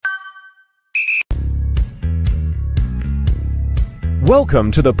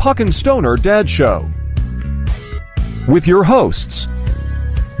Welcome to the Puck and Stoner Dad Show with your hosts,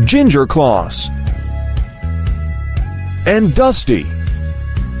 Ginger Claus and Dusty.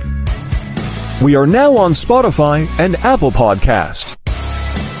 We are now on Spotify and Apple Podcast.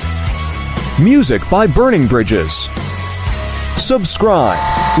 Music by Burning Bridges. Subscribe,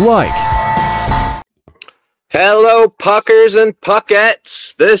 like. Hello, Puckers and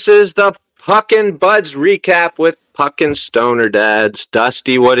Puckettes. This is the Puck and Buds recap with Puck and Stoner Dads.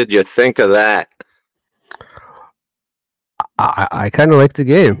 Dusty, what did you think of that? I kind of like the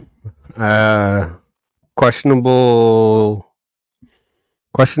game. Questionable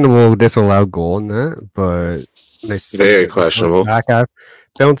disallowed goal in that, but nice. Very questionable.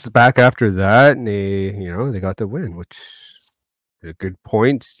 Bounced back after that, and they got the win, which is good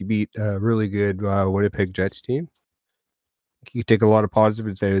points. You beat a really good Winnipeg Jets team. You take a lot of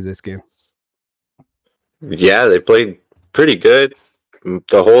positives out of this game. Yeah, they played pretty good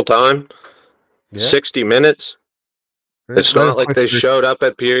the whole time. Yeah. 60 minutes. It's not like they showed up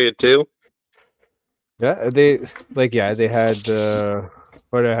at period 2. Yeah, they had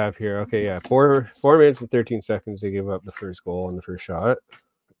what do I have here? Okay, yeah, 4 minutes and 13 seconds they gave up the first goal on the first shot,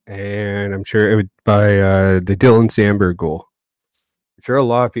 and I'm sure it would by the Dylan Sandberg goal. I'm sure a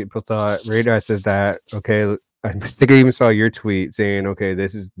lot of people thought right after that, okay, I think I even saw your tweet saying, okay,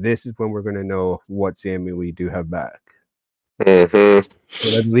 this is when we're going to know what Sammy we do have back. Mm-hmm.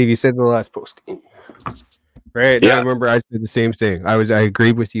 So I believe you said in the last post. Right. Yeah. I remember I said the same thing. I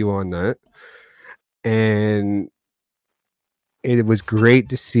agreed with you on that. And it was great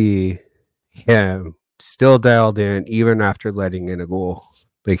to see him still dialed in even after letting in a goal.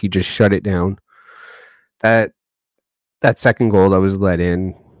 Like he just shut it down. That second goal that was let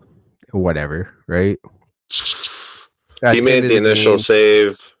in, whatever, right? He made the initial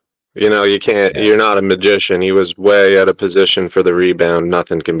save. You can't, you're not a magician. He was way out of position for the rebound.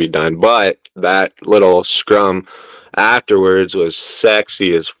 Nothing can be done. But that little scrum afterwards was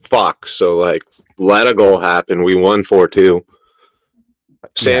sexy as fuck. So, let a goal happen. We won 4-2.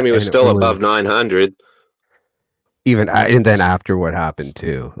 Sammy was still above 900. And then after what happened,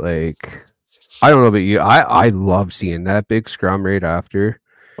 too. I don't know about you. I love seeing that big scrum right after.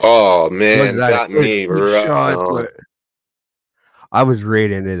 Oh, man. Got me right. I was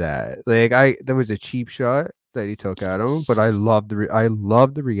right into that. There was a cheap shot that he took at him, but I loved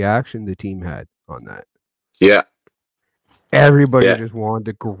the reaction the team had on that. Yeah, everybody just wanted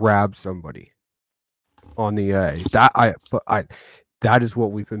to grab somebody on the edge. That is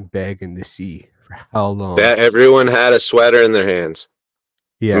what we've been begging to see for how long. That everyone had a sweater in their hands.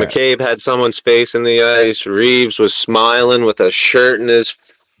 Yeah, McCabe had someone's face in the ice. Reeves was smiling with a shirt in his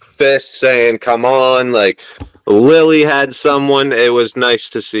fist, saying, "Come on!" Lily had someone. It was nice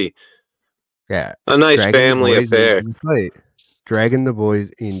to see. Yeah. A nice family affair. Dragging the boys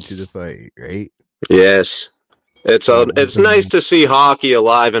into the fight, right? Yes. It's nice to see hockey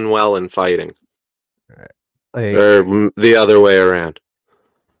alive and well and fighting. Or the other way around.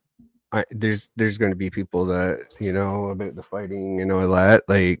 There's going to be people that, about the fighting and all that.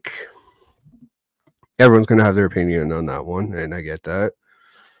 Everyone's going to have their opinion on that one, and I get that.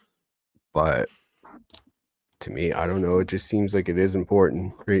 But to me, I don't know. It just seems like it is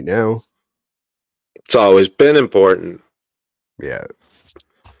important right now. It's always been important. Yeah.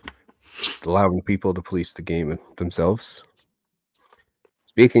 Allowing people to police the game themselves.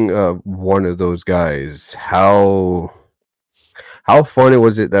 Speaking of one of those guys, how funny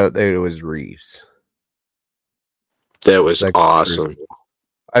was it that it was Reeves? That was awesome.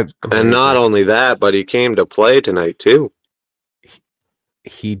 And not only that, but he came to play tonight too.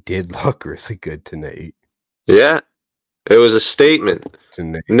 He did look really good tonight. Yeah, it was a statement.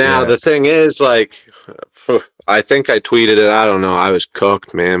 Now, the thing is, I think I tweeted it. I don't know. I was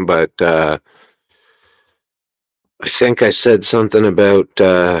cooked, man. But I think I said something about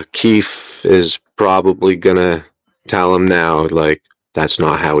Keefe is probably going to tell him now, that's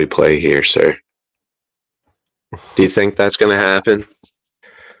not how we play here, sir. Do you think that's going to happen?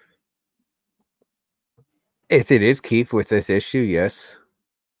 If it is Keefe with this issue, yes.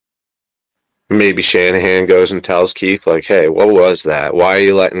 Maybe Shanahan goes and tells Keefe, hey, what was that? Why are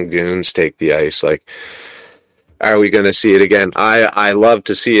you letting goons take the ice? Are we going to see it again? I love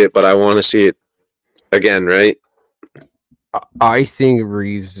to see it, but I want to see it again, right? I think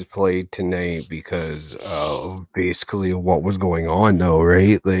Reeves played tonight because of basically what was going on, though,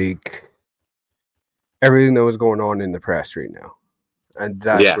 right? Everything that was going on in the press right now. And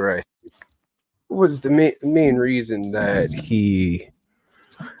that's where I think was the main reason that he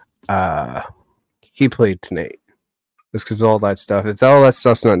played tonight. It's because all that stuff. If all that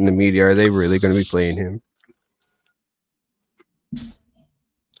stuff's not in the media, are they really going to be playing him?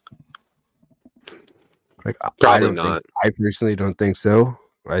 Like, Probably not. I personally don't think so.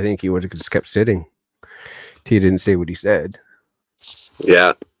 I think he would have just kept sitting. He didn't say what he said.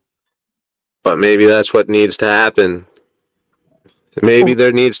 Yeah. But maybe that's what needs to happen. Maybe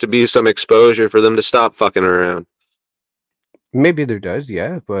there needs to be some exposure for them to stop fucking around. Maybe there does,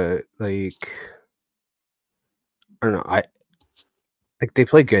 yeah, but like, I don't know. They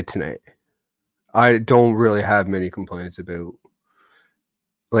played good tonight. I don't really have many complaints about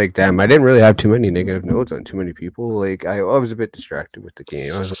like them. I didn't really have too many negative notes on too many people. Like I was a bit distracted with the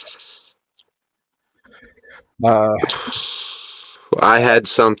game. I had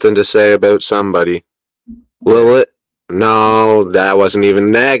something to say about somebody. Lilith? No, that wasn't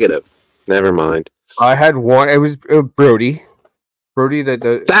even negative. Never mind. I had one. It was Brody. Brody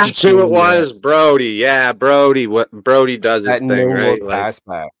that's who it was. Brody. Yeah, Brody. What Brody does his thing, right? Pass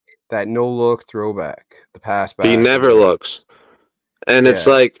back. That no look throwback. The pass back. He never looks. And it's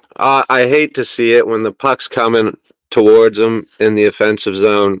like, I hate to see it when the puck's coming towards him in the offensive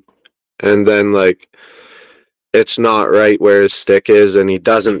zone, and then like it's not right where his stick is, and he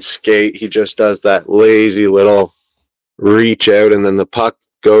doesn't skate. He just does that lazy little reach out, and then the puck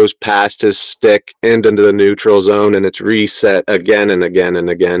goes past his stick into the neutral zone, and it's reset again and again and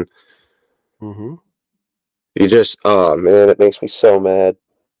again. Mm-hmm. You just, oh man, it makes me so mad.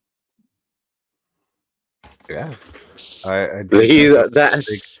 Yeah. I didn't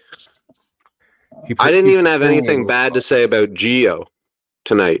even have anything bad to say about Gio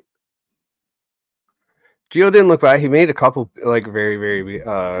tonight. Gio didn't look bad. He made a couple like very, very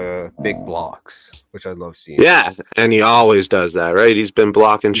big blocks, which I love seeing. Yeah, and he always does that, right? He's been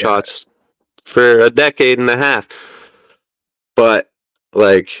blocking shots for a decade and a half. But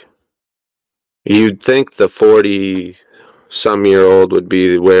like, you'd think the 40-some-year-old would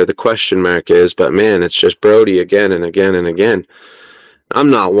be where the question mark is, but man, it's just Brody again and again and again. I'm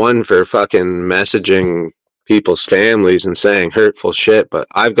not one for fucking messaging people's families and saying hurtful shit, but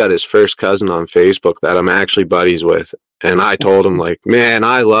I've got his first cousin on Facebook that I'm actually buddies with, and I told him, like, man,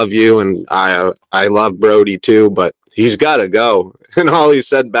 I love you, and I love Brody too, but he's got to go. And all he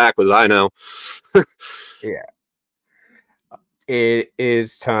said back was, I know. Yeah. It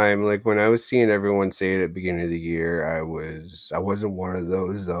is time. Like when I was seeing everyone say it at the beginning of the year, I wasn't one of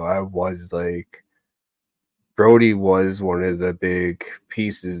those though. I was like, Brody was one of the big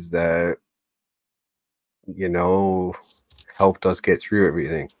pieces that, you know, helped us get through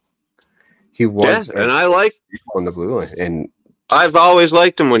everything. He was, and I like on the blue line, and I've always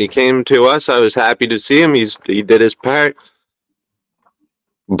liked him when he came to us. I was happy to see him. He did his part,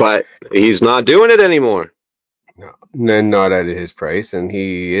 but he's not doing it anymore. No, not at his price, and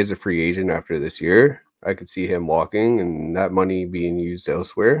he is a free agent after this year. I could see him walking and that money being used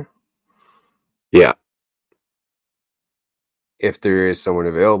elsewhere. Yeah. If there is someone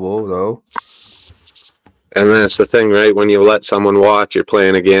available, though. And that's the thing, right? When you let someone walk, you're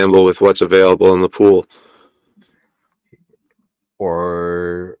playing a gamble with what's available in the pool.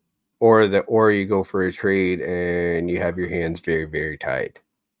 Or you go for a trade and you have your hands very, very tied.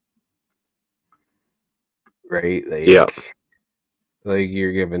 Right? Like, yeah. Like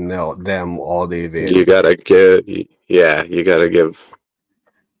you're giving them all the advantage. You gotta give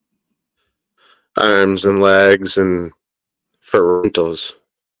arms and legs and for rentals.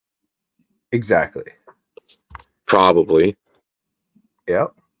 Exactly. Probably.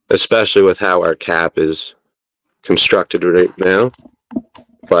 Yep. Especially with how our cap is constructed right now.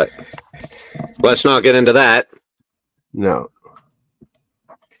 But let's not get into that. No.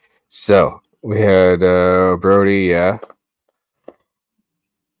 So we had Brody, yeah.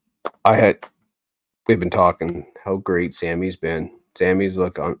 We've been talking how great Sammy's been. Sammy's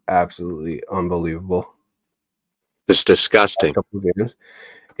looked absolutely unbelievable. It's disgusting.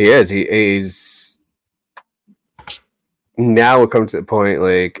 He is. He's now it comes to the point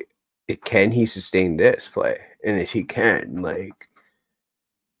like, can he sustain this play? And if he can, like,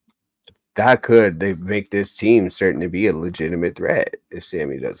 they make this team starting to be a legitimate threat if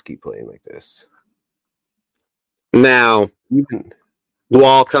Sammy does keep playing like this. Now,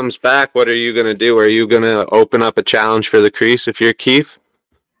 Wall comes back. What are you going to do? Are you going to open up a challenge for the crease if you're Keith?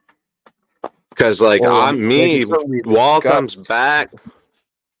 Because, like, Wall comes back.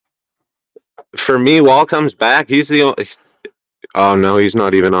 For me, Wall comes back. He's the only... Oh, no, he's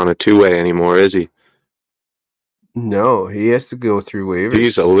not even on a two-way anymore, is he? No, he has to go through waivers.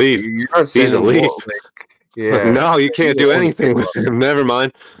 He's a Leaf. He's a Leaf. Yeah. No, you can't do anything with him. Never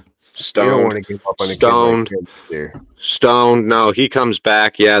mind. Stoned. You don't want to give up on Stoned. A kid like there. Stoned. No, he comes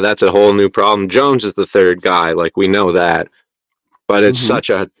back. Yeah, that's a whole new problem. Jones is the third guy. Like, we know that. But it's such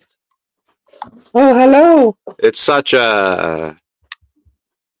a... Oh, hello. It's such a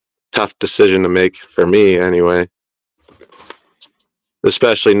tough decision to make for me anyway.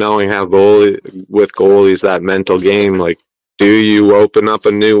 Especially knowing how goalies, that mental game, like, do you open up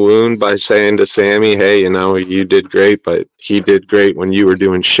a new wound by saying to Sammy, hey, you did great, but he did great when you were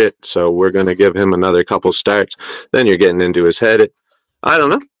doing shit, so we're going to give him another couple starts. Then you're getting into his head. I don't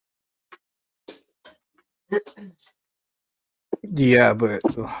know. Yeah, but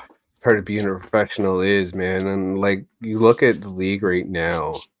part of being a professional is, man, and like you look at the league right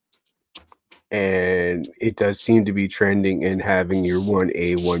now, and it does seem to be trending in having your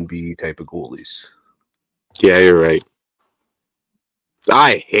 1A, 1B type of goalies. Yeah, you're right.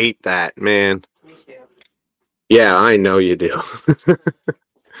 I hate that, man. Me too. Yeah, I know you do.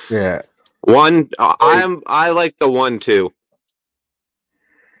 Yeah. I like the 1-2.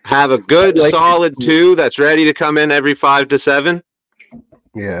 Have a good, solid 2 that's ready to come in every 5 to 7.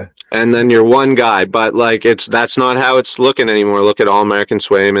 Yeah. And then you're one guy. But, like, that's not how it's looking anymore. Look at Allmark and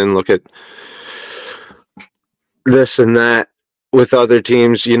Swayman. Look at this and that with other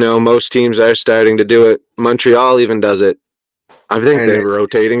teams. Most teams are starting to do it. Montreal even does it. I think they're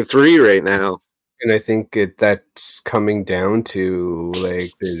rotating 3 right now. And I think that's coming down to,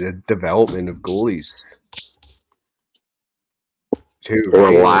 like, the development of goalies. Too, or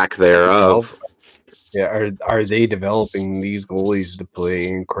right? lack thereof. Yeah, are they developing these goalies to play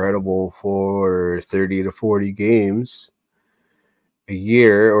incredible for 30 to 40 games a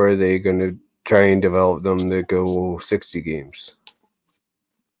year, or are they going to try and develop them to go 60 games?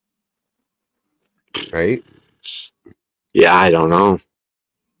 Right? Yeah, I don't know.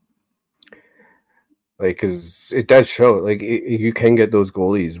 Like, because it does show, like, you can get those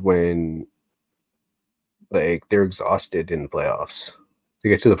goalies when, like, they're exhausted in the playoffs. They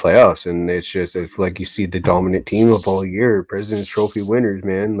get to the playoffs, and it's just, if, like, you see the dominant team of all year, President's Trophy winners,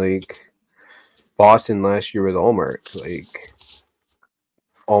 man, like Boston last year with Allmark, like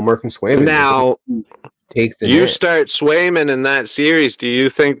Allmark and Swayman. Now, take the you net. start Swayman in that series. Do you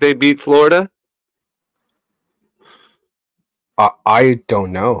think they beat Florida? I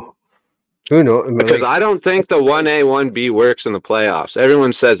don't know. Who knows? Because I don't think the 1A, 1B works in the playoffs.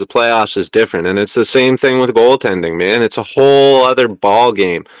 Everyone says the playoffs is different, and it's the same thing with goaltending, man. It's a whole other ball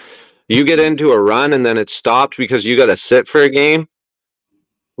game. You get into a run, and then it's stopped because you got to sit for a game.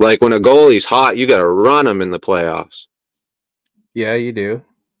 Like when a goalie's hot, you got to run them in the playoffs. Yeah, you do.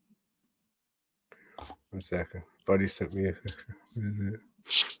 1 second. Buddy sent me a picture. What is it?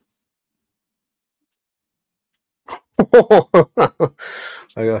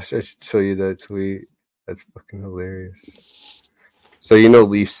 My gosh, I should show you that tweet. That's fucking hilarious. So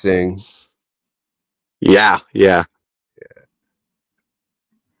Leaf Sing. Yeah. I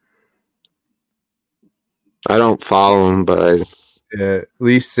don't follow him, but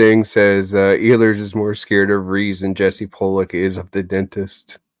Leaf Sing says Ehlers is more scared of Reese than Jesse Pollock is of the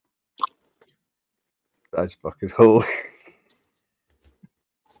dentist. That's fucking hilarious.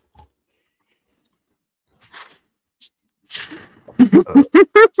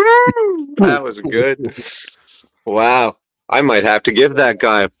 That was good. Wow. I might have to give that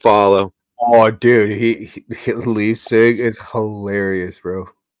guy a follow. Oh, dude, he Leaf Sig is hilarious, bro.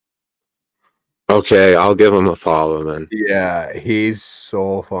 Okay, I'll give him a follow then. Yeah, he's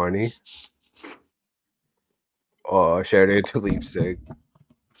so funny. Oh, shout out to Leaf Sig.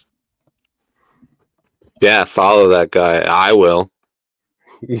 Yeah, follow that guy. I will.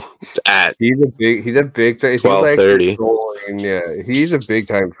 At he's a big time 12:30. Yeah, he's a big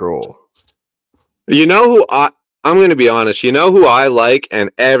time troll. You know who I'm going to be honest. You know who I like,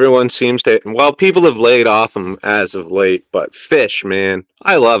 and everyone seems to. Well, people have laid off him as of late, but Fish, man,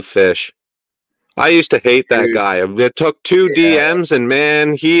 I love Fish. I used to hate that guy. It took 2 DMs, and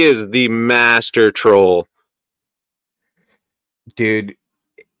man, he is the master troll. Dude,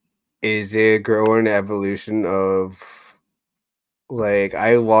 is it a growing evolution of? Like,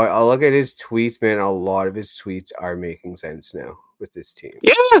 I look at his tweets, man. A lot of his tweets are making sense now with this team.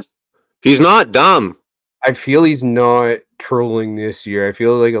 Yeah, he's not dumb. I feel he's not trolling this year. I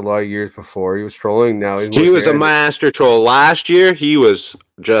feel like a lot of years before he was trolling. Now he was a master troll. Last year, he was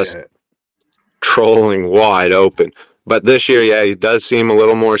just trolling wide open. But this year, yeah, he does seem a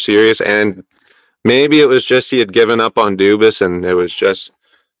little more serious. And maybe it was just he had given up on Dubas, and it was just,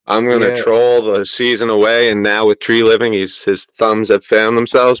 I'm going to troll the season away, and now with Tree Living, his thumbs have found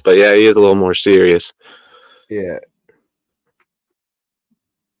themselves. But yeah, he is a little more serious. Yeah.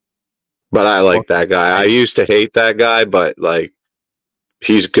 But I like that guy. I used to hate that guy, but like,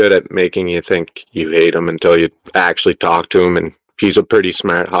 he's good at making you think you hate him until you actually talk to him, and he's a pretty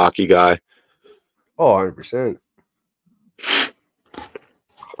smart hockey guy. Oh, 100%.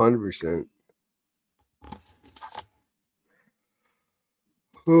 100%.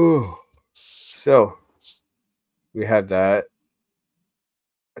 So we had that.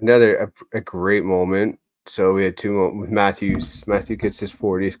 Another a great moment. So we had two moments with Matthews. Matthew gets his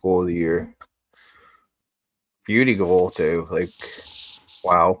 40th goal of the year. Beauty goal too. Like,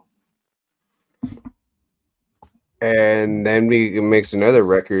 wow. And then he makes another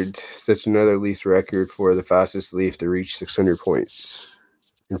record, sets another Leafs record for the fastest Leaf to reach 600 points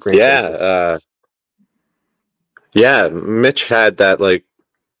in franchise. Yeah, Mitch had that like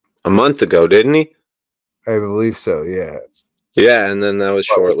a month ago, didn't he? I believe so, yeah. Yeah, and then that was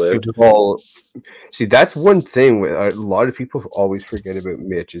short-lived. See, that's one thing a lot of people always forget about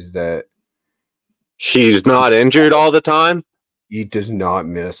Mitch is that he's not injured all the time. He does not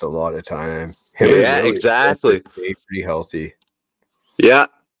miss a lot of time. Exactly. Stay pretty healthy. Yeah.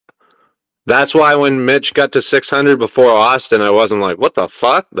 That's why when Mitch got to 600 before Austin, I wasn't like, what the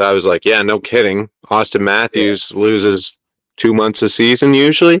fuck? I was like, yeah, no kidding. Austin Matthews loses 2 months a season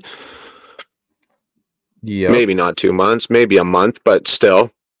usually. Yeah. Maybe not 2 months, maybe a month, but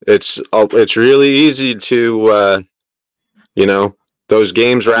still. It's really easy to, those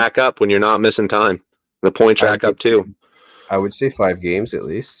games rack up when you're not missing time. The points rack up too. I would say 5 games at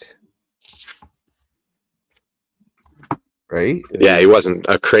least. Right? Yeah, he wasn't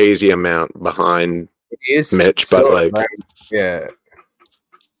a crazy amount behind Mitch, but yeah.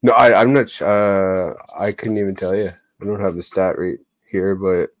 No, I'm not. I couldn't even tell you. I don't have the stat right here,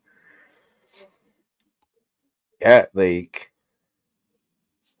 but yeah, like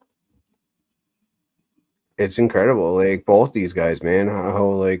it's incredible. Like both these guys, man, how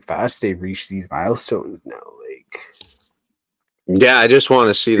like fast they've reached these milestones now. Like, yeah, I just want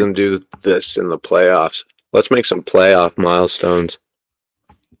to see them do this in the playoffs. Let's make some playoff milestones.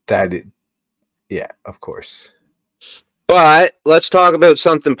 Yeah, of course. But let's talk about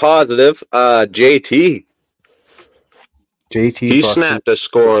something positive. JT. He snapped a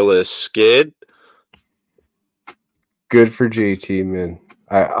scoreless skid. Good for JT, man.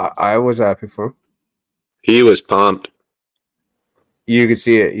 I was happy for him. He was pumped. You could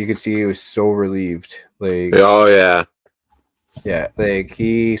see it. You could see he was so relieved. Like, oh yeah. Yeah, like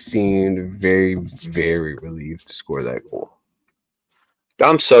he seemed very, very relieved to score that goal.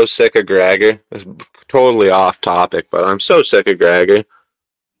 I'm so sick of Gregor. It's totally off topic, but I'm so sick of Gregor.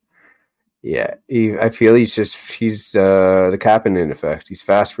 Yeah, I feel he's the Kapanen effect. He's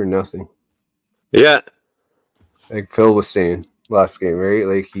fast for nothing. Yeah. Like Phil was saying last game, right?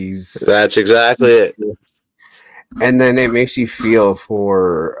 Like That's exactly it. And then it makes you feel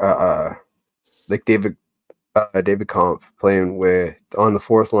for like David Kampf playing on the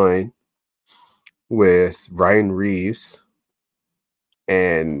fourth line with Ryan Reeves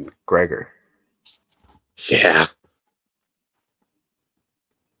and Gregor. Yeah.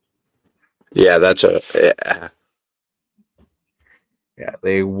 Yeah, that's yeah.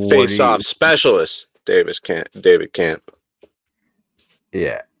 They face-off specialist, David Camp.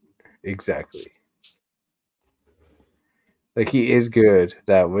 Yeah, exactly. Like he is good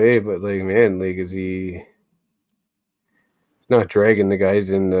that way, but like, man, like is he not dragging the guys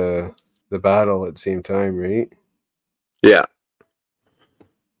in the battle at the same time, right? Yeah.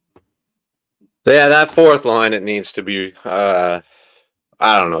 Yeah, that fourth line, it needs to be, I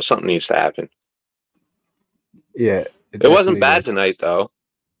don't know, something needs to happen. Yeah. It wasn't bad tonight, though.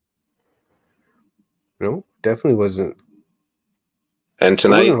 No, definitely wasn't. And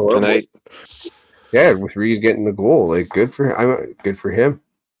tonight, yeah, with Reeves getting the goal, like good for him.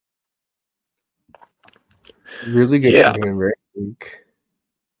 Really good for him, right?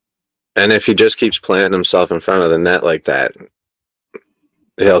 And if he just keeps planting himself in front of the net like that,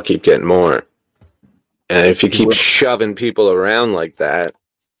 he'll keep getting more. And if he keeps shoving people around like that,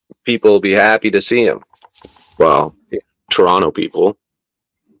 people will be happy to see him. Well, Toronto people.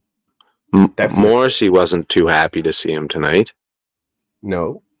 Morrissey wasn't too happy to see him tonight.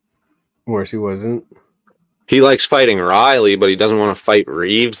 No, Morrissey wasn't. He likes fighting Riley, but he doesn't want to fight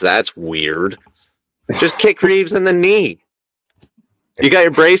Reeves. That's weird. Just kick Reeves in the knee. You got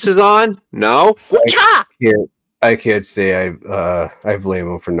your braces on? No? I can't say I blame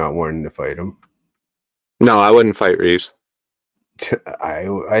him for not wanting to fight him. No, I wouldn't fight Reeves.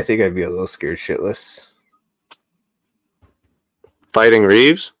 I think I'd be a little scared shitless. Fighting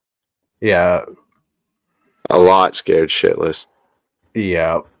Reeves? Yeah. A lot scared shitless.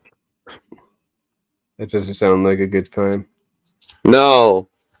 Yeah. That doesn't sound like a good time. No,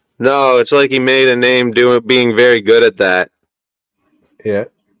 it's like he made a name being very good at that. Yeah.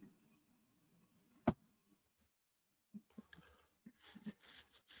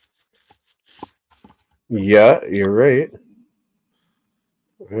 Yeah, you're right.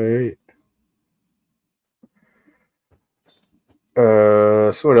 All right.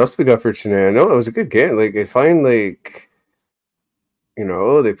 So what else we got for tonight? I know it was a good game. Like I find like,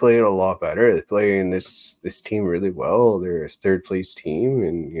 they played a lot better. They're playing this team really well. They're a third place team,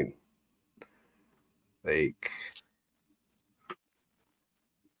 and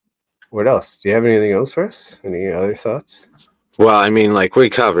what else? Do you have anything else for us? Any other thoughts? Well, I mean, like we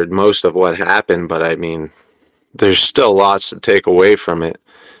covered most of what happened, but I mean, there's still lots to take away from it.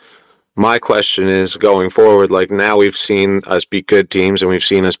 My question is going forward, like now we've seen us beat good teams and we've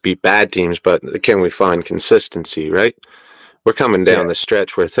seen us beat bad teams, but can we find consistency, right? We're coming down the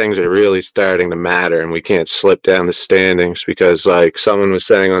stretch where things are really starting to matter and we can't slip down the standings because like someone was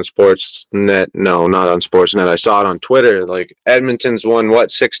saying on Sportsnet, no, not on Sportsnet, I saw it on Twitter, like Edmonton's won,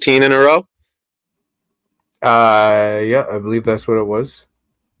 16 in a row? Yeah, I believe that's what it was.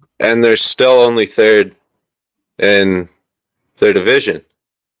 And they're still only third in their division.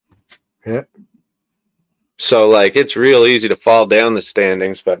 Yeah. So, like, it's real easy to fall down the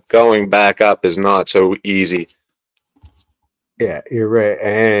standings, but going back up is not so easy. Yeah, you're right.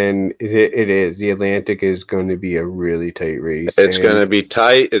 And it is. The Atlantic is going to be a really tight race. It's going to be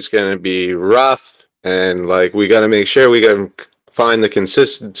tight. It's going to be rough. And, like, we got to make sure we got to find the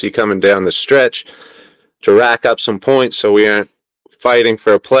consistency coming down the stretch to rack up some points so we aren't fighting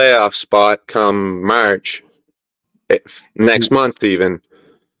for a playoff spot come March, next month even.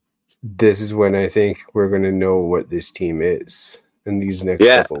 This is when I think we're going to know what this team is in these next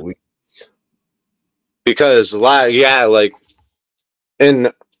couple of weeks. Because, like, is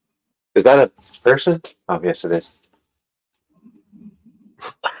that a person? Oh, yes, it is.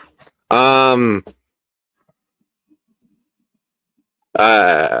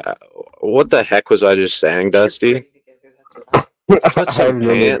 What the heck was I just saying, Dusty? Put some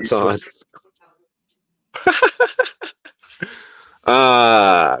pants on.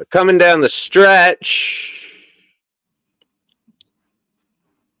 Coming down the stretch,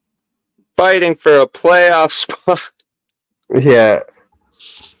 fighting for a playoff spot. Yeah,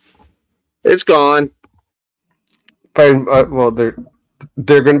 it's gone. Fine. Well, they're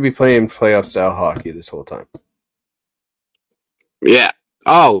going to be playing playoff style hockey this whole time. Yeah.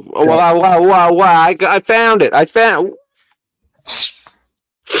 Oh, wow! I found it.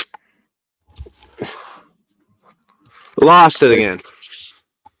 Lost it again.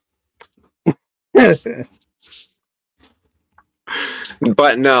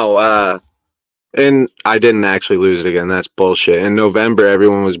 But no, and I didn't actually lose it again. That's bullshit. In November,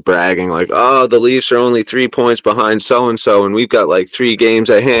 everyone was bragging like, oh, the Leafs are only 3 points behind so-and-so, and we've got like 3 games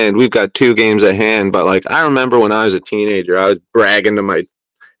at hand. We've got 2 games at hand. But like, I remember when I was a teenager, I was bragging to my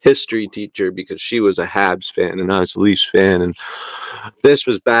history teacher because she was a Habs fan and I was a Leafs fan. And this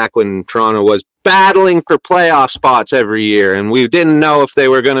was back when Toronto was battling for playoff spots every year, and we didn't know if they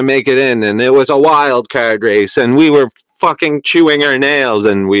were going to make it in, and it was a wild card race, and we were fucking chewing our nails,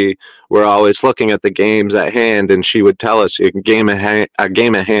 and we were always looking at the games at hand, and she would tell us a game at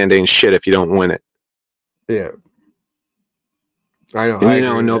hand ain't shit if you don't win it. Yeah. I know.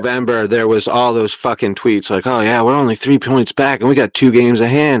 And, in November, there was all those fucking tweets like, oh, yeah, we're only 3 points back, and we got 2 games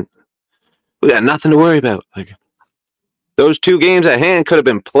at hand. We got nothing to worry about. Like, those 2 games at hand could have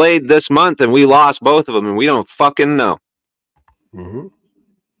been played this month, and we lost both of them, and we don't fucking know. Mm-hmm.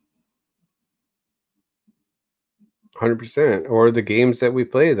 100%. Or the games that we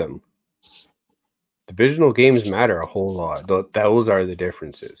play them. Divisional games matter a whole lot. Those are the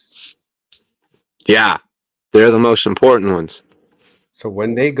differences. Yeah. They're the most important ones. So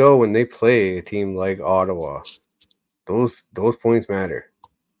when they play a team like Ottawa, those points matter.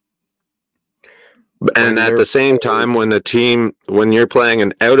 And at the same time, when you're playing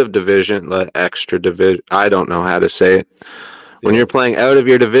an out of division, like extra division, I don't know how to say it. When you're playing out of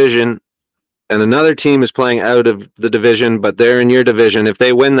your division and another team is playing out of the division, but they're in your division, if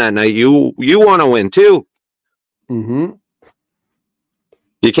they win that night, you want to win too. Mm-hmm.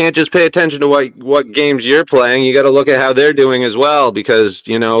 You can't just pay attention to what games you're playing. You got to look at how they're doing as well, because,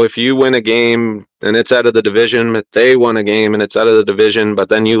 if you win a game and it's out of the division, but they won a game and it's out of the division, but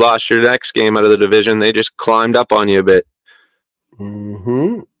then you lost your next game out of the division, they just climbed up on you a bit.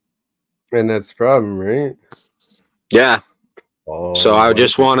 Mm-hmm. And that's the problem, right? Yeah. So I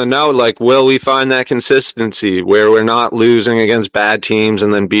just want to know, like, will we find that consistency where we're not losing against bad teams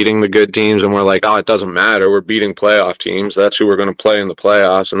and then beating the good teams and we're like, oh, it doesn't matter. We're beating playoff teams. That's who we're going to play in the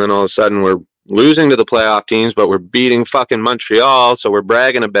playoffs. And then all of a sudden we're losing to the playoff teams, but we're beating fucking Montreal, so we're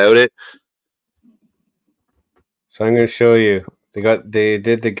bragging about it. So I'm going to show you. They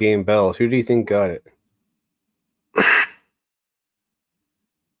did the game bells. Who do you think got it?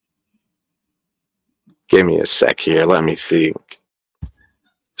 Give me a sec here. Let me think.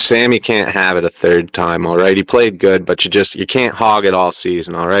 Sammy can't have it a third time, all right? He played good, but you can't hog it all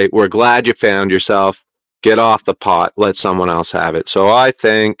season, all right? We're glad you found yourself. Get off the pot. Let someone else have it. So I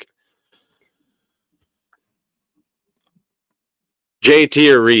think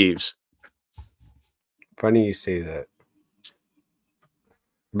JT or Reeves. Funny you say that.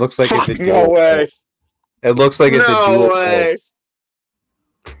 Looks like Fuck, it's a no dual. way. It looks like it's a dual. No way.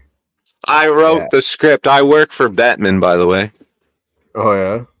 I wrote the script. I work for Bettman, by the way. Oh,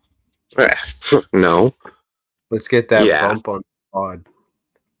 yeah? No. Let's get that bump on the pod.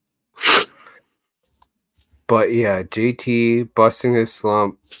 But yeah, JT busting his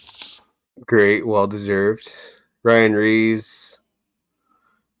slump. Great, well deserved. Ryan Reeves,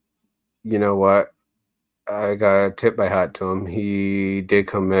 you know what? I gotta tip my hat to him. He did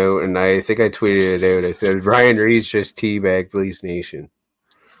come out, and I think I tweeted it out. I said, Ryan Reeves just teabagged Leafs Nation.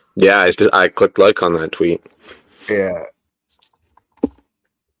 Yeah, I clicked like on that tweet. Yeah.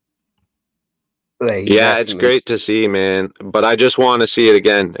 Like, yeah, it's great to see, man. But I just want to see it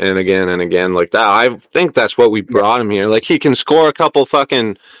again and again and again like that. I think that's what we brought him here. Like, he can score a couple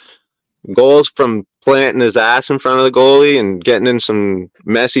fucking goals from planting his ass in front of the goalie and getting in some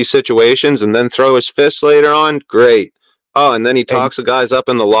messy situations and then throw his fist later on. Great. Oh, and then he talks the guys up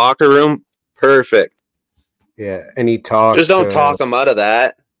in the locker room. Perfect. Yeah, and he talked. Just don't talk him out of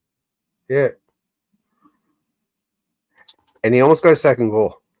that. Yeah. And he almost got a second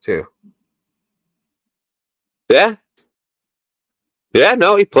goal, too. Yeah. Yeah,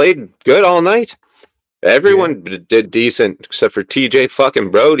 no, he played good all night. Everyone did decent except for TJ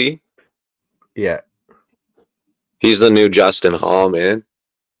fucking Brody. Yeah. He's the new Justin Hall, man.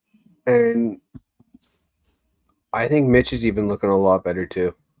 And I think Mitch is even looking a lot better,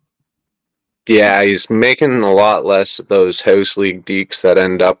 too. Yeah, he's making a lot less of those house league dekes that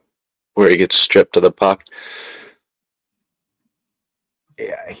end up where he gets stripped of the puck.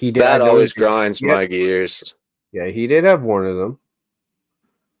 Yeah, he did. That always grinds my gears. Yeah, he did have one of them.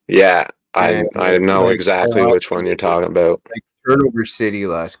 Yeah, I know exactly which one you're talking about. Like Turnover City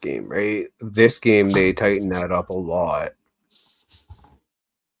last game, right? This game, they tightened that up a lot.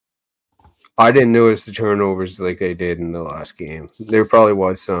 I didn't notice the turnovers like they did in the last game. There probably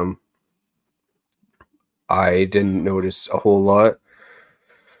was some. I didn't notice a whole lot.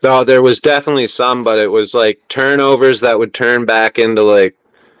 No, there was definitely some, but it was like turnovers that would turn back into like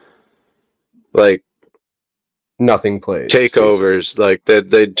nothing plays. Takeovers, basically. Like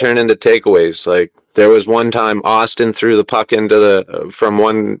they'd turn into takeaways. Like there was one time Austin threw the puck into from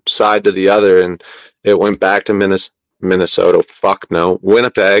one side to the other, and it went back to Minnesota. Fuck no,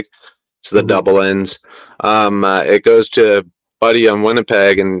 Winnipeg. It's the double ends. It goes to Buddy on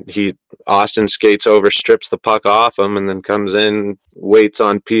Winnipeg, and Austin skates over, strips the puck off him, and then comes in, waits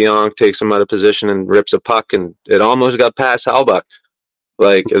on Pionk, takes him out of position, and rips a puck, and it almost got past Halbuck.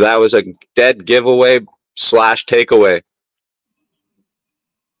 Like, that was a dead giveaway / takeaway.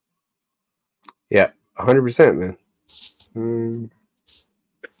 Yeah, 100%, man.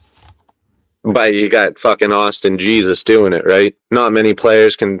 But you got fucking Austin Jesus doing it, right? Not many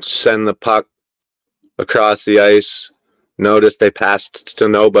players can send the puck across the ice. Notice they passed to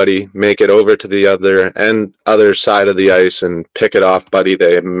nobody, make it over to the other side of the ice and pick it off Buddy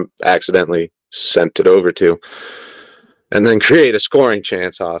they accidentally sent it over to. And then create a scoring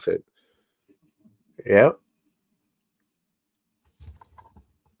chance off it. Yep.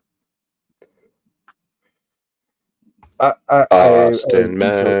 Austin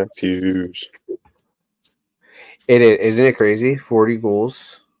Matthews. Isn't it crazy? 40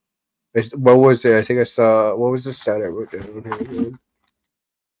 goals. What was it? I think I saw. What was the stat I wrote down?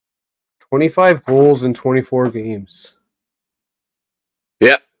 25 goals in 24 games.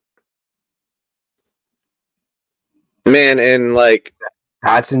 Yep. Man, and like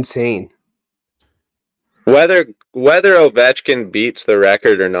that's insane. Whether Ovechkin beats the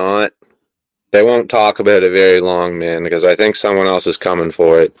record or not, they won't talk about it very long, man, because I think someone else is coming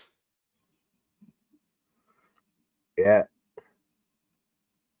for it. Yeah.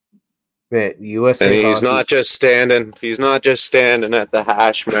 Man, USA and he's not just standing at the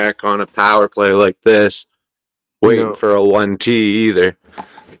hash mark on a power play like this, waiting for a 1T either.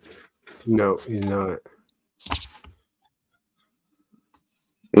 No, he's not.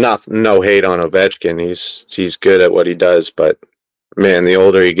 No hate on Ovechkin. He's good at what he does, but man, the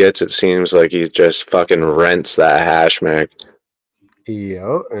older he gets, it seems like he just fucking rents that hash mark.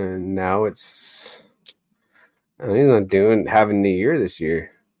 Yeah, and now he's not having the year this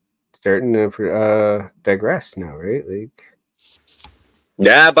year. Starting to digress now, right? Like,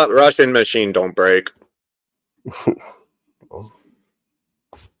 yeah, but Russian machine don't break.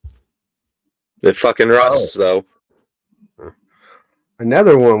 It fucking rusts though.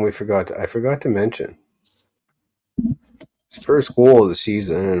 Another one I forgot to mention. His first goal of the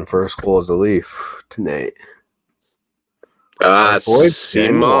season and first goal as a Leaf tonight.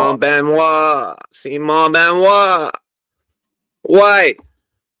 Simon Benoit. Simon Benoit. Why?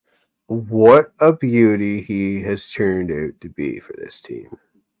 What a beauty he has turned out to be for this team.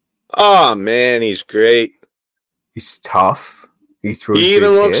 Oh, man, he's great. He's tough. He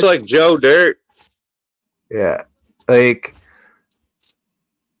even looks like Joe Dirt. Yeah. Like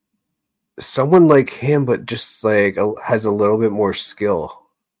someone like him, but just like has a little bit more skill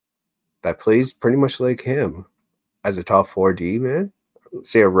that plays pretty much like him as a top 4D, man.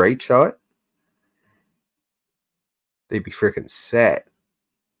 Say a right shot, they'd be freaking set.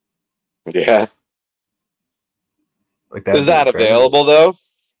 Yeah. Like that. Is that available though?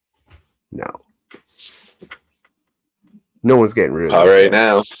 No. No one's getting rid of it right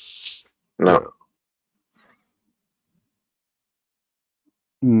now. No.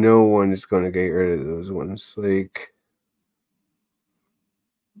 No one is going to get rid of those ones. Like,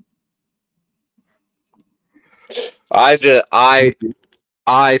 I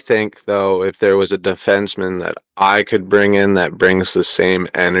think though, if there was a defenseman that I could bring in that brings the same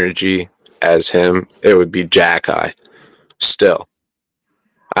energy as him, it would be Jack-Eye. Still,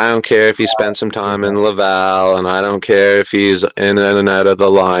 I don't care if he spent some time in Laval, and I don't care if he's in and out of the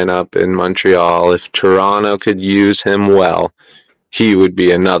lineup in Montreal. If Toronto could use him well, he would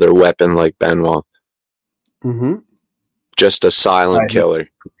be another weapon like Benoit. Mm-hmm. Just a silent killer.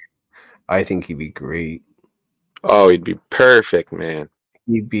 I think he'd be great. Oh, he'd be perfect, man.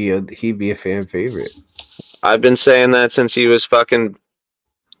 He'd be a fan favorite. I've been saying that since he was fucking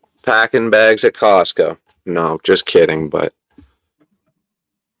packing bags at Costco. No, just kidding, but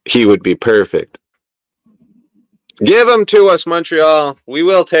he would be perfect. Give him to us, Montreal. We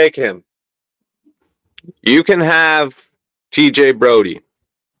will take him. You can have TJ Brody.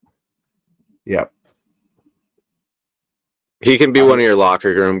 Yep. He can be one of your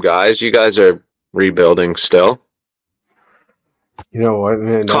locker room guys. You guys are rebuilding still. You know what,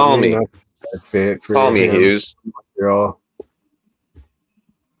 man? Call me. Call me, Hughes. Montreal.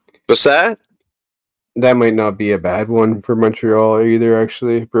 What's that? That might not be a bad one for Montreal either,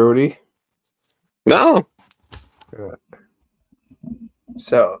 actually, Brody. No.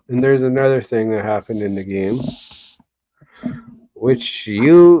 So, and there's another thing that happened in the game, which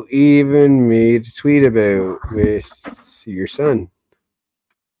you even made a tweet about with your son.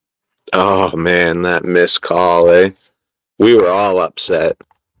 Oh, man, that missed call, eh? We were all upset.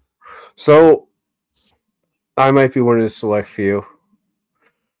 So, I might be one of the select few.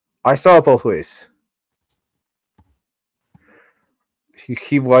 I saw it both ways.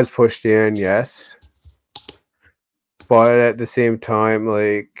 He was pushed in, yes. But at the same time,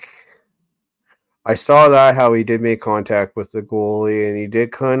 like, I saw that how he did make contact with the goalie, and he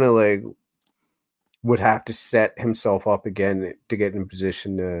did kind of like would have to set himself up again to get in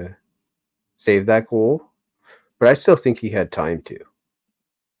position to save that goal. But I still think he had time to.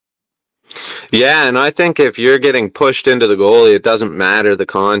 Yeah, and I think if you're getting pushed into the goalie, it doesn't matter the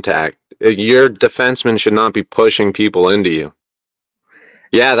contact. Your defenseman should not be pushing people into you.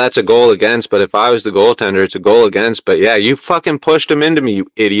 Yeah, that's a goal against, but if I was the goaltender, it's a goal against. But yeah, you fucking pushed him into me, you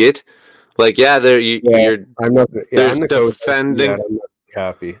idiot. Like, yeah, I'm not. Yeah, I'm the defending. I'm not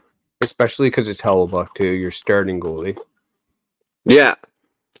happy, especially because it's Hellebuck too. Your starting goalie. Yeah,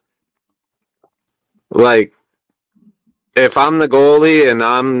 like if I'm the goalie and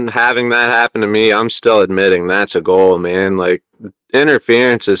I'm having that happen to me, I'm still admitting that's a goal, man. Like,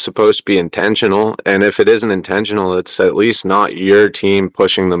 interference is supposed to be intentional, and if it isn't intentional, it's at least not your team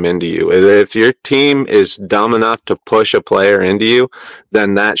pushing them into you. If your team is dumb enough to push a player into you,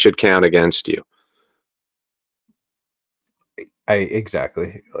 then that should count against you.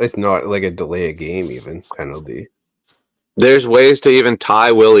 Exactly. It's not like a delay a game even penalty. There's ways to even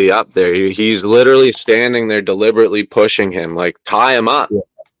tie Willie up there. He's literally standing there deliberately pushing him. Like, tie him up.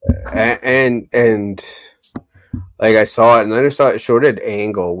 Yeah. And like I saw it, and then I saw it showed an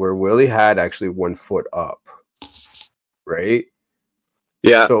angle where Willie had actually 1 foot up, right?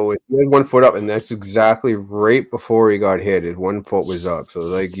 Yeah. So he had 1 foot up, and that's exactly right before he got hit. His 1 foot was up. So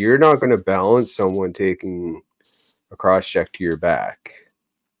like you're not going to balance someone taking a cross check to your back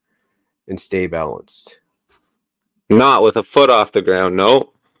and stay balanced. Not with a foot off the ground,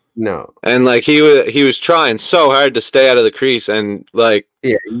 no. No. And like he was trying so hard to stay out of the crease, and like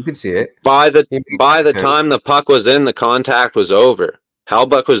yeah, you could see it. By the time the puck was in, the contact was over.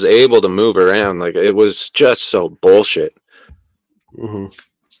 Hellebuck was able to move around. Like, it was just so bullshit. Mm-hmm.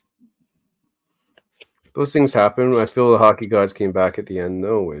 Those things happen. I feel the hockey gods came back at the end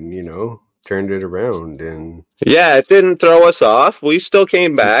though, and turned it around. And yeah, it didn't throw us off. We still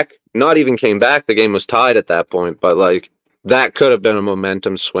came back. Not even came back. The game was tied at that point. But, like, that could have been a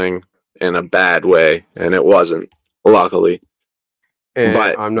momentum swing in a bad way, and it wasn't, luckily. And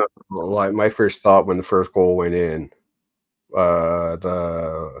but I'm not gonna lie, my first thought when the first goal went in,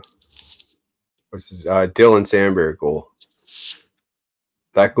 Dylan Sandberg goal.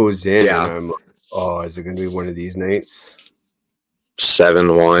 That goes in, and I'm like, oh, is it going to be one of these nights?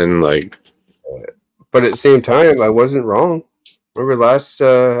 7-1, like. But at the same time, I wasn't wrong. Remember last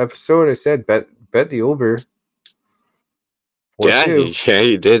episode, I said bet the over. Yeah,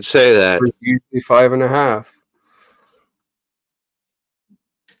 you did say that. Usually 5.5.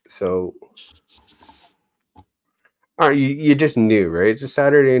 So, you just knew, right? It's a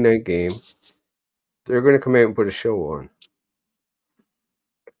Saturday night game. They're going to come out and put a show on.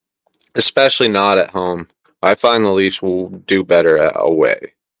 Especially not at home. I find the Leafs will do better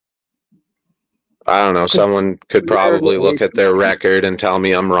away. I don't know. Someone could probably look at their record and tell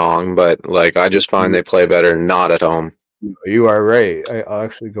me I'm wrong, but, like, I just find they play better not at home. You are right. I'll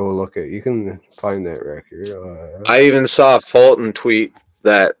actually go look at. You can find that record. I even saw Fulton tweet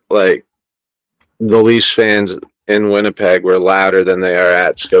that, like, the Leafs fans in Winnipeg were louder than they are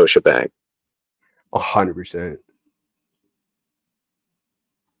at Scotiabank. 100%.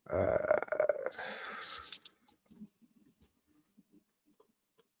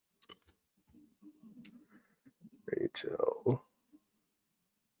 Rachel.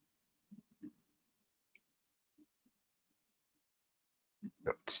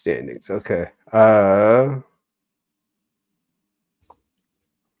 Standings. Okay.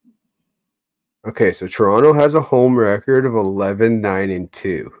 Okay, so Toronto has a home record of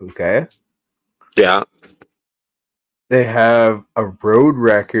 11-9-2. Okay. Yeah. They have a road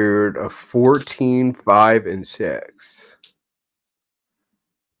record of 14-5-6.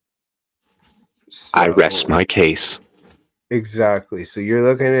 So, I rest my case. Exactly. So you're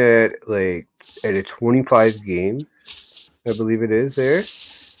looking at a 25 games, I believe it is there.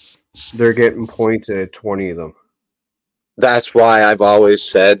 They're getting points at 20 of them. That's why I've always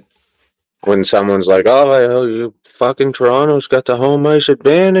said when someone's like, oh, you fucking Toronto's got the home ice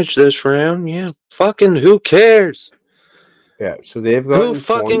advantage this round. Yeah, fucking who cares? Yeah, so they've got who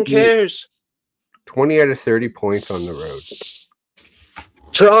fucking cares? 20 out of 30 points on the road.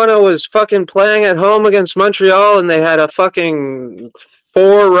 Toronto was fucking playing at home against Montreal, and they had a fucking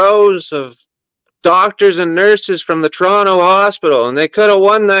 4 rows of doctors and nurses from the Toronto hospital, and they could have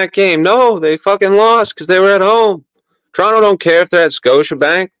won that game. No, they fucking lost because they were at home. Toronto don't care if they're at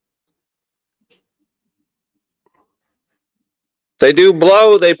Scotiabank. They do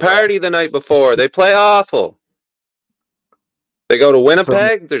blow. They party the night before. They play awful. They go to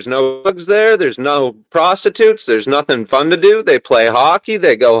Winnipeg. There's no bugs there. There's no prostitutes. There's nothing fun to do. They play hockey.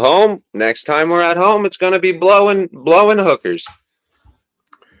 They go home. Next time we're at home, it's going to be blowing hookers.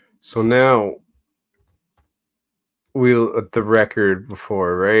 So now, the record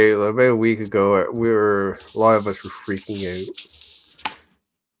before, right? About a week ago, a lot of us were freaking out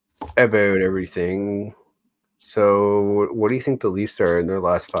about everything. So, what do you think the Leafs are in their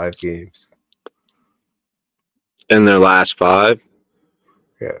last 5 games? In their last 5?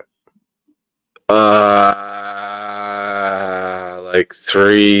 Yeah. Like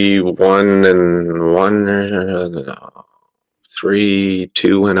 3-1-1 or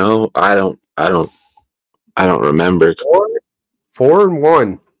 3-2-0. I don't remember.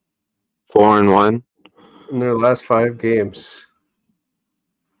 4-1. 4-1 in their last 5 games.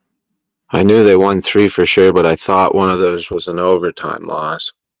 I knew they won 3 for sure, but I thought one of those was an overtime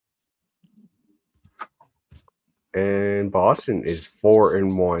loss. And Boston is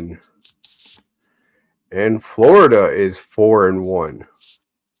 4-1. And Florida is 4-1.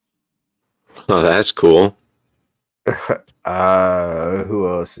 Oh, that's cool. Who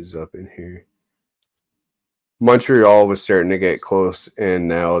else is up in here? Montreal was starting to get close, and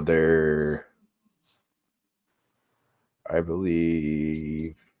now they're, I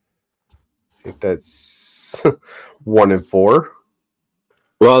think that's 1-4.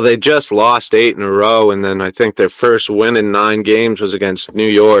 Well, they just lost 8 in a row, and then I think their first win in 9 games was against New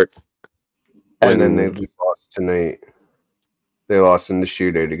York. And then they just lost tonight. They lost in the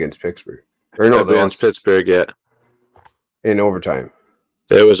shootout against Pittsburgh. Or no, they against Pittsburgh, yeah. In overtime.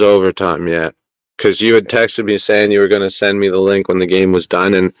 It was overtime, yeah. Because you had texted me saying you were going to send me the link when the game was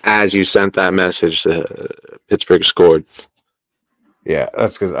done, and as you sent that message, Pittsburgh scored. Yeah,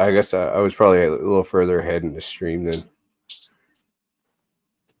 that's because I guess I was probably a little further ahead in the stream then.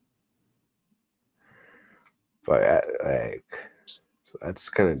 But so that's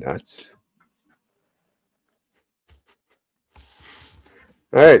kind of nuts.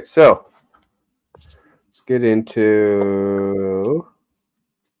 All right, so get into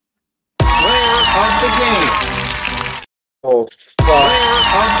Player of the game. Oh, fuck. Player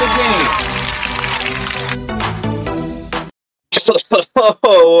of the game.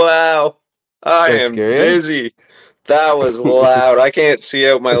 Oh, wow. I That's am scary. dizzy. That was loud. I can't see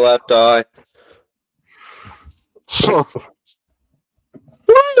out my left eye.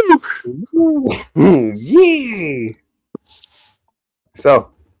 Yay! So,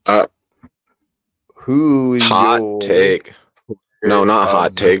 who is hot take? No, not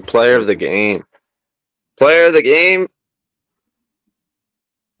hot take. Player of the game. Player of the game?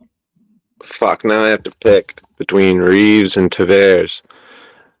 Fuck, now I have to pick between Reeves and Tavares.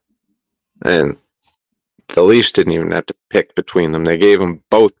 And the Leafs didn't even have to pick between them. They gave them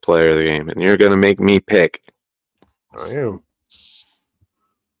both player of the game, and you're going to make me pick. I am.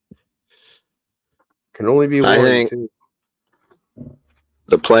 Can only be one. I think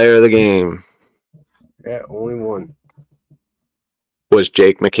the player of the game only one. Was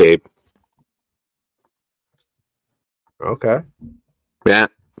Jake McCabe. Okay. Yeah.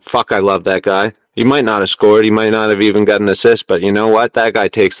 Fuck, I love that guy. He might not have scored. He might not have even got an assist, but you know what? That guy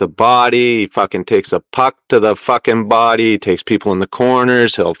takes the body. He fucking takes a puck to the fucking body. He takes people in the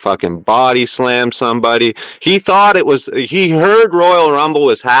corners. He'll fucking body slam somebody. He thought he heard Royal Rumble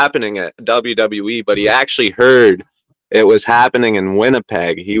was happening at WWE, but he actually heard it was happening in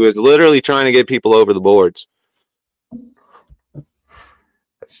Winnipeg. He was literally trying to get people over the boards.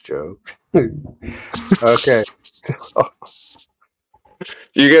 That's a joke. Okay.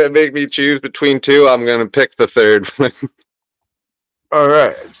 You're going to make me choose between two. I'm going to pick the third one. All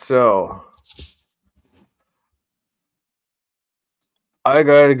right. So I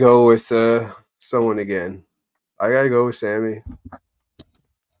got to go with someone again. I got to go with Sammy.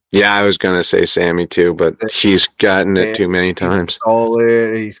 Yeah, I was going to say Sammy too, but he's gotten it too many times.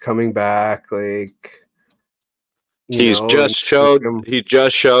 Solid. He's coming back. Like, he just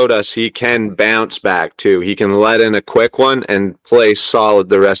showed us he can bounce back too. He can let in a quick one and play solid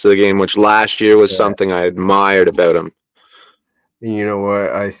the rest of the game, which last year was something I admired about him. And you know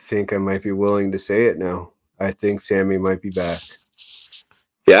what? I think I might be willing to say it now. I think Sammy might be back.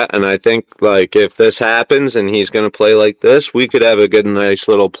 Yeah, and I think like if this happens and he's going to play like this, we could have a good, nice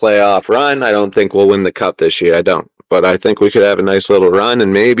little playoff run. I don't think we'll win the cup this year. I don't. But I think we could have a nice little run,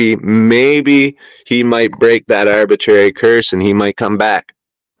 and maybe he might break that arbitrary curse, and he might come back.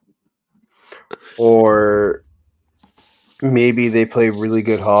 Or maybe they play really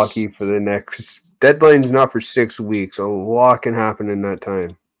good hockey for the next deadline's not for 6 weeks. A lot can happen in that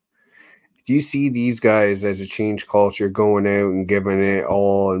time. Do you see these guys as a change culture going out and giving it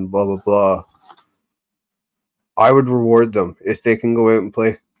all and blah, blah, blah? I would reward them if they can go out and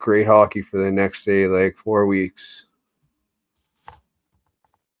play great hockey for the next, say, like 4 weeks.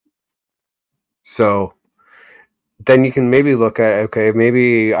 So then you can maybe look at, okay,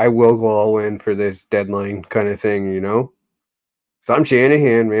 maybe I will go all in for this deadline kind of thing, you know? So I'm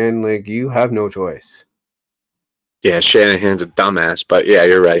Shanahan, man. Like, you have no choice. Yeah, Shanahan's a dumbass, but yeah,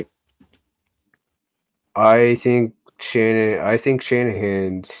 you're right. I think Shanahan's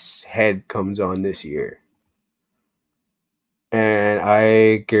head comes on this year. And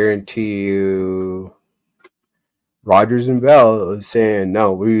I guarantee you Rodgers and Bell is saying,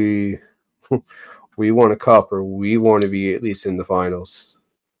 no, we want a cup, or we want to be at least in the finals.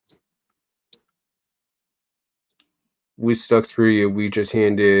 We stuck through you. We just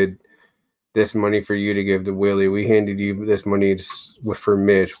handed this money for you to give to Willie. We handed you this money for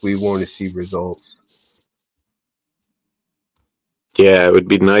Mitch. We want to see results. Yeah, it would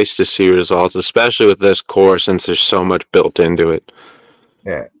be nice to see results, especially with this core, since there's so much built into it.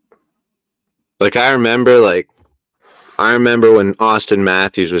 Yeah. Like, I remember when Austin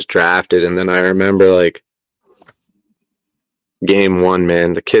Matthews was drafted, and then I remember, like, game one,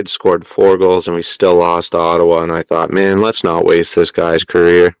 man, the kid scored 4 goals, and we still lost to Ottawa, and I thought, man, let's not waste this guy's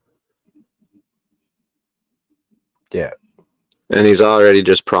career. Yeah. And he's already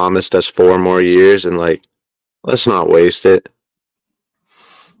just promised us 4 more years, and, like, let's not waste it.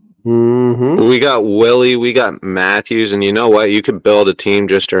 Mm-hmm. We got Willie, we got Matthews, and you know what? You could build a team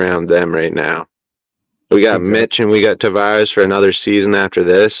just around them right now. We got Mitch and we got Tavares for another season after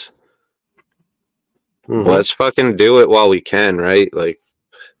this. Mm-hmm. Let's fucking do it while we can, right? Like,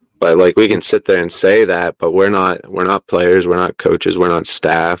 but like we can sit there and say that, but we're not players, we're not coaches, we're not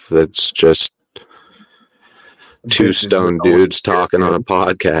staff. That's just two stone dudes talking on a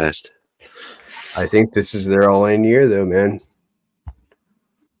podcast. I think this is their all-in year, though, man.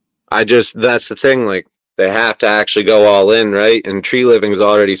 That's the thing, like, they have to actually go all in, right? And Tree Living's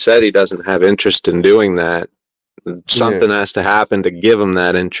already said he doesn't have interest in doing that. Something has to happen to give him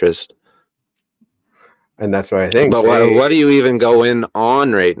that interest. And that's what I think. But what do you even go in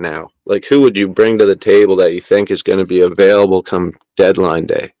on right now? Like, who would you bring to the table that you think is going to be available come deadline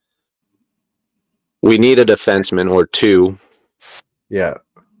day? We need a defenseman or two. Yeah.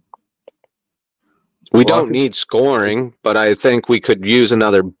 We don't need scoring, but I think we could use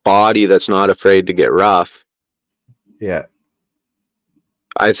another body that's not afraid to get rough. Yeah.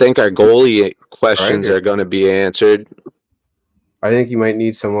 I think our goalie questions are going to be answered. I think you might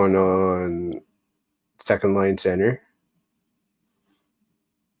need someone on second line center.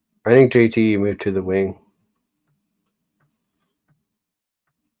 I think JT moved to the wing.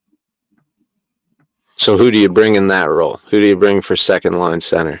 So who do you bring in that role? Who do you bring for second line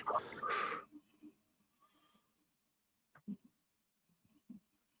center?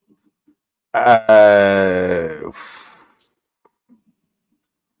 I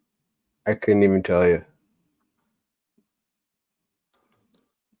couldn't even tell you.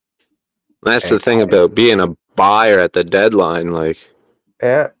 That's the thing about being a buyer at the deadline. Like,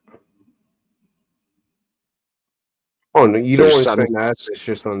 yeah. Oh, no, you don't want to spend assets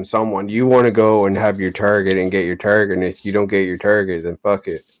just on someone. You want to go and have your target and get your target. And if you don't get your target, then fuck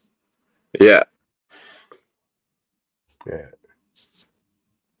it. Yeah. Yeah.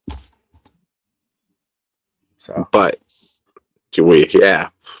 So, but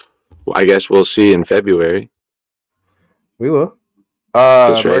I guess we'll see in February. We will.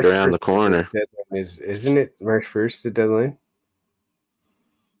 It's right around the corner. Isn't it March 1st, the deadline?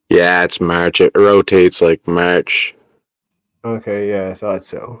 Yeah, it's March. It rotates like March. Okay, yeah, I thought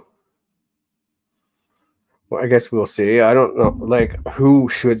so. Well, I guess we'll see. I don't know. Like, who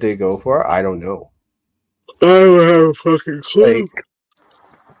should they go for? I don't know. I don't have a fucking clue.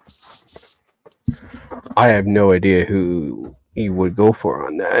 I have no idea who you would go for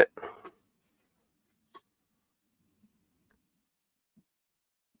on that.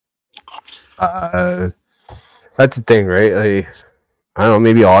 That's the thing, right? Like, I don't know,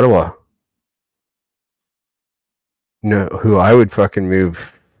 maybe Ottawa. No, who I would fucking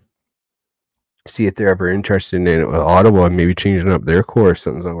move. See if they're ever interested in it with Ottawa, maybe changing up their core if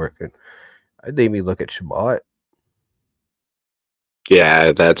something's not working. I'd maybe look at Shabbat.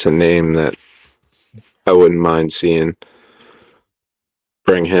 Yeah, that's a name that I wouldn't mind seeing.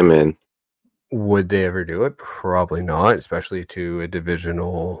 Bring him in. Would they ever do it? Probably not, especially to a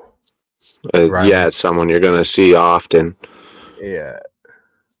divisional. Yeah, it's someone you're going to see often. Yeah.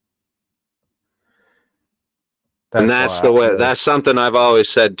 And that's the way. That's something I've always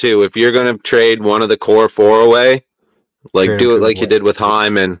said too. If you're going to trade one of the core four away, like do it like you did with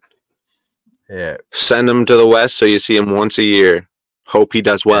Hyman. Yeah. Send him to the West so you see him once a year. Hope he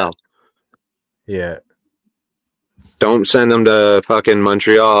does well. Yeah. Don't send him to fucking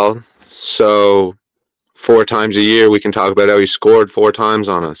Montreal. So 4 times a year we can talk about how he scored 4 times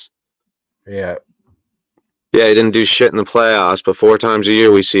on us. Yeah. Yeah, he didn't do shit in the playoffs, but 4 times a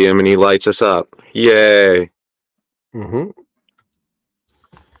year we see him and he lights us up. Yay. Mm-hmm.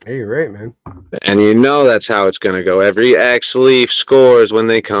 Hey, you're right, man. And you know that's how it's going to go. Every ex-Leaf scores when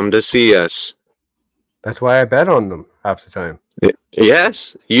they come to see us. That's why I bet on them half the time.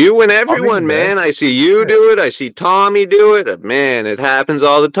 Yes, you and everyone, man. I see you do it. I see Tommy do it. Man, it happens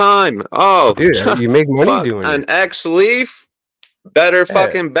all the time. Oh, dude, you make money doing it. An ex-Leaf, better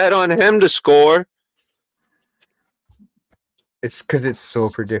fucking bet on him to score. It's because it's so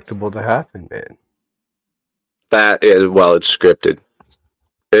predictable to happen, man. That is, well, it's scripted.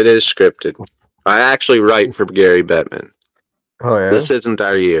 It is scripted. I actually write for Gary Bettman. Oh, yeah? This isn't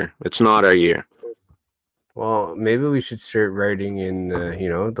our year. It's not our year. Well, maybe we should start writing in,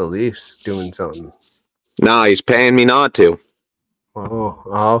 the Leafs, doing something. No, he's paying me not to.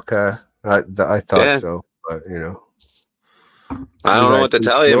 Oh, okay. I thought so, but, I don't know what to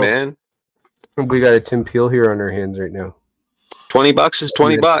tell you, man. We got a Tim Peel here on our hands right now. $20 is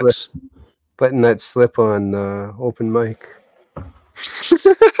 $20. Letting that slip on open mic.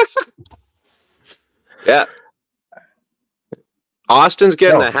 Yeah. Austin's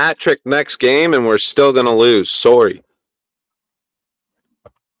getting a hat trick next game, and we're still going to lose. Sorry.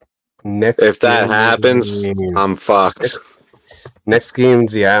 If that happens, I'm fucked. Next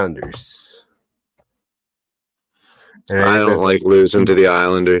game's the Islanders. And I don't like losing to the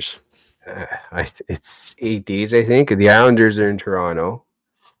Islanders. It's 8 days, I think. The Islanders are in Toronto.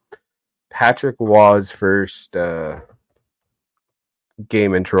 Patrick Waugh's first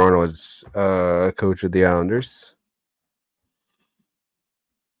game in Toronto as coach of the Islanders.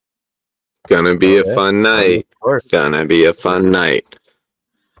 Gonna be a fun night. Gonna be a fun night.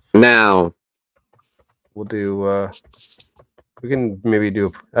 Now, we'll do. We can maybe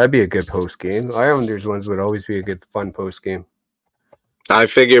do. That'd be a good post game. Islanders ones would always be a good, fun post game. I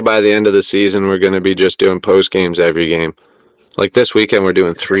figure by the end of the season, we're going to be just doing post games every game. Like this weekend, we're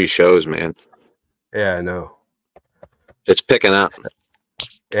doing 3 shows, man. Yeah, I know. It's picking up.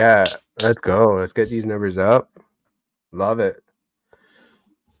 Yeah, let's go. Let's get these numbers up. Love it.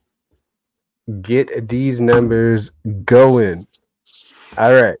 Get these numbers going.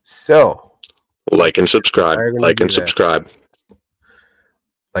 All right, so like and subscribe. Like and subscribe.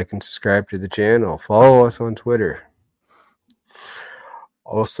 Like and subscribe to the channel. Follow us on Twitter.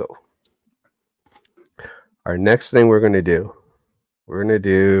 Also, our next thing we're going to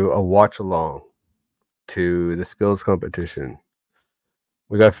do a watch along to the skills competition.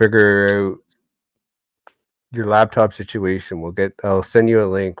 We got to figure out your laptop situation. I'll send you a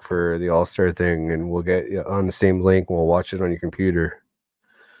link for the All-Star thing, and we'll get you on the same link and we'll watch it on your computer.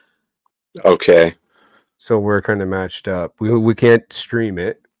 Okay. So we're kind of matched up. We can't stream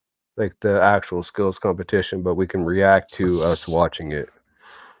it like the actual skills competition, but we can react to us watching it.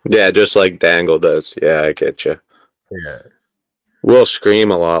 Yeah, just like Dangle does. Yeah, I get you. Yeah. We'll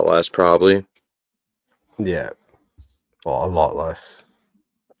scream a lot less, probably. Yeah. Well, a lot less.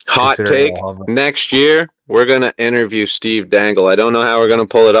 Hot take, next year, we're going to interview Steve Dangle. I don't know how we're going to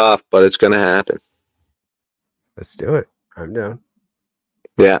pull it off, but it's going to happen. Let's do it. I'm down.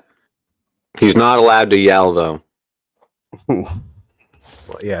 Yeah. He's not allowed to yell, though. Well,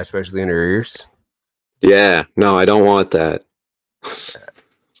 yeah, especially in her ears. Yeah. No, I don't want that.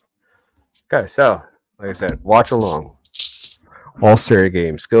 Okay, so, like I said, watch along. All-Star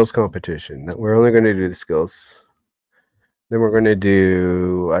game, skills competition. We're only going to do the skills. Then we're going to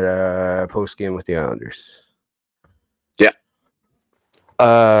do a post-game with the Islanders. Yeah.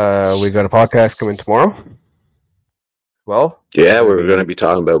 We got a podcast coming tomorrow. Well. Yeah, we're going to be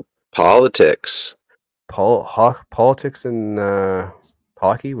talking about politics. Politics and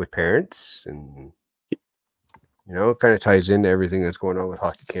hockey with parents. And, you know, it kind of ties into everything that's going on with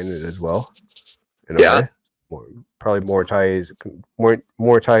Hockey Canada as well. Yeah. Probably more tie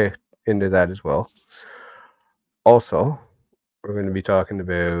into that as well. Also, we're going to be talking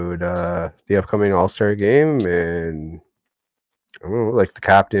about the upcoming All-Star game and I don't know, like the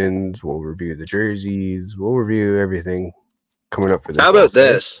captains. We'll review the jerseys. We'll review everything coming up for this. How about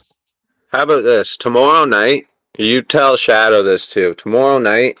this? How about this? Tomorrow night, you tell Shadow this too. Tomorrow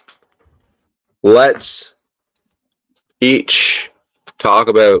night, let's each talk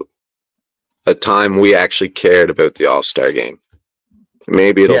about a time we actually cared about the All-Star game.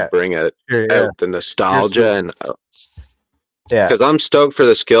 Maybe it'll bring out the nostalgia and because I'm stoked for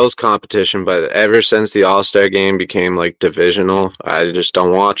the skills competition, but ever since the All-Star game became like divisional, I just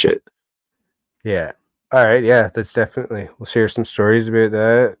don't watch it. Yeah. All right. Yeah, that's definitely. We'll share some stories about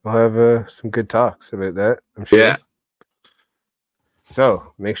that. We'll have some good talks about that, I'm sure. Yeah.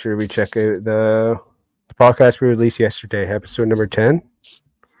 So make sure we check out the podcast we released yesterday, episode number 10.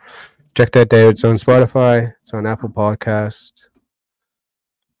 Check that out. It's on Spotify. It's on Apple Podcast.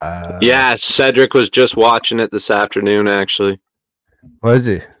 Yeah, Cedric was just watching it this afternoon, actually. Was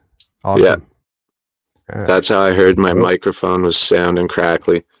he? Awesome. Yeah. That's how I heard my microphone was sounding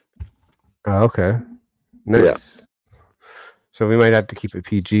crackly. Oh, okay. Nice. Yeah. So we might have to keep it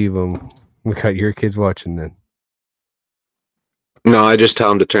PG when we got your kids watching then. No, I just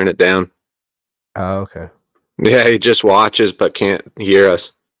tell him to turn it down. Oh, okay. Yeah, he just watches but can't hear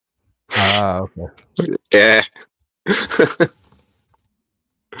us. Ah, okay. Yeah.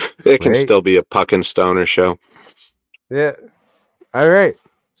 It can still be a puck and stoner show. Yeah. All right.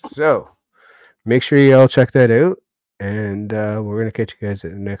 So make sure you all check that out. And we're going to catch you guys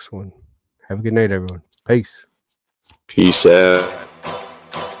at the next one. Have a good night, everyone. Peace. Peace out.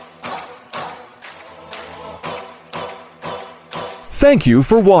 Thank you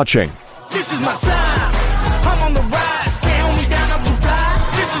for watching. This is my time. I'm on the rise. Can't hold me down, I'm too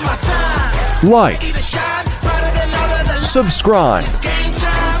fly. This is my time. Like. Either shine brighter than all of the subscribe. game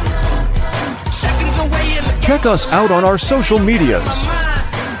time. Seconds away in the Check us out on our social medias.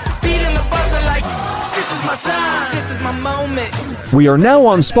 beating the buzzer like this is my time. This is my moment. We are now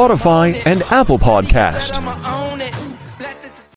on Spotify and Apple Podcast. I'ma own it.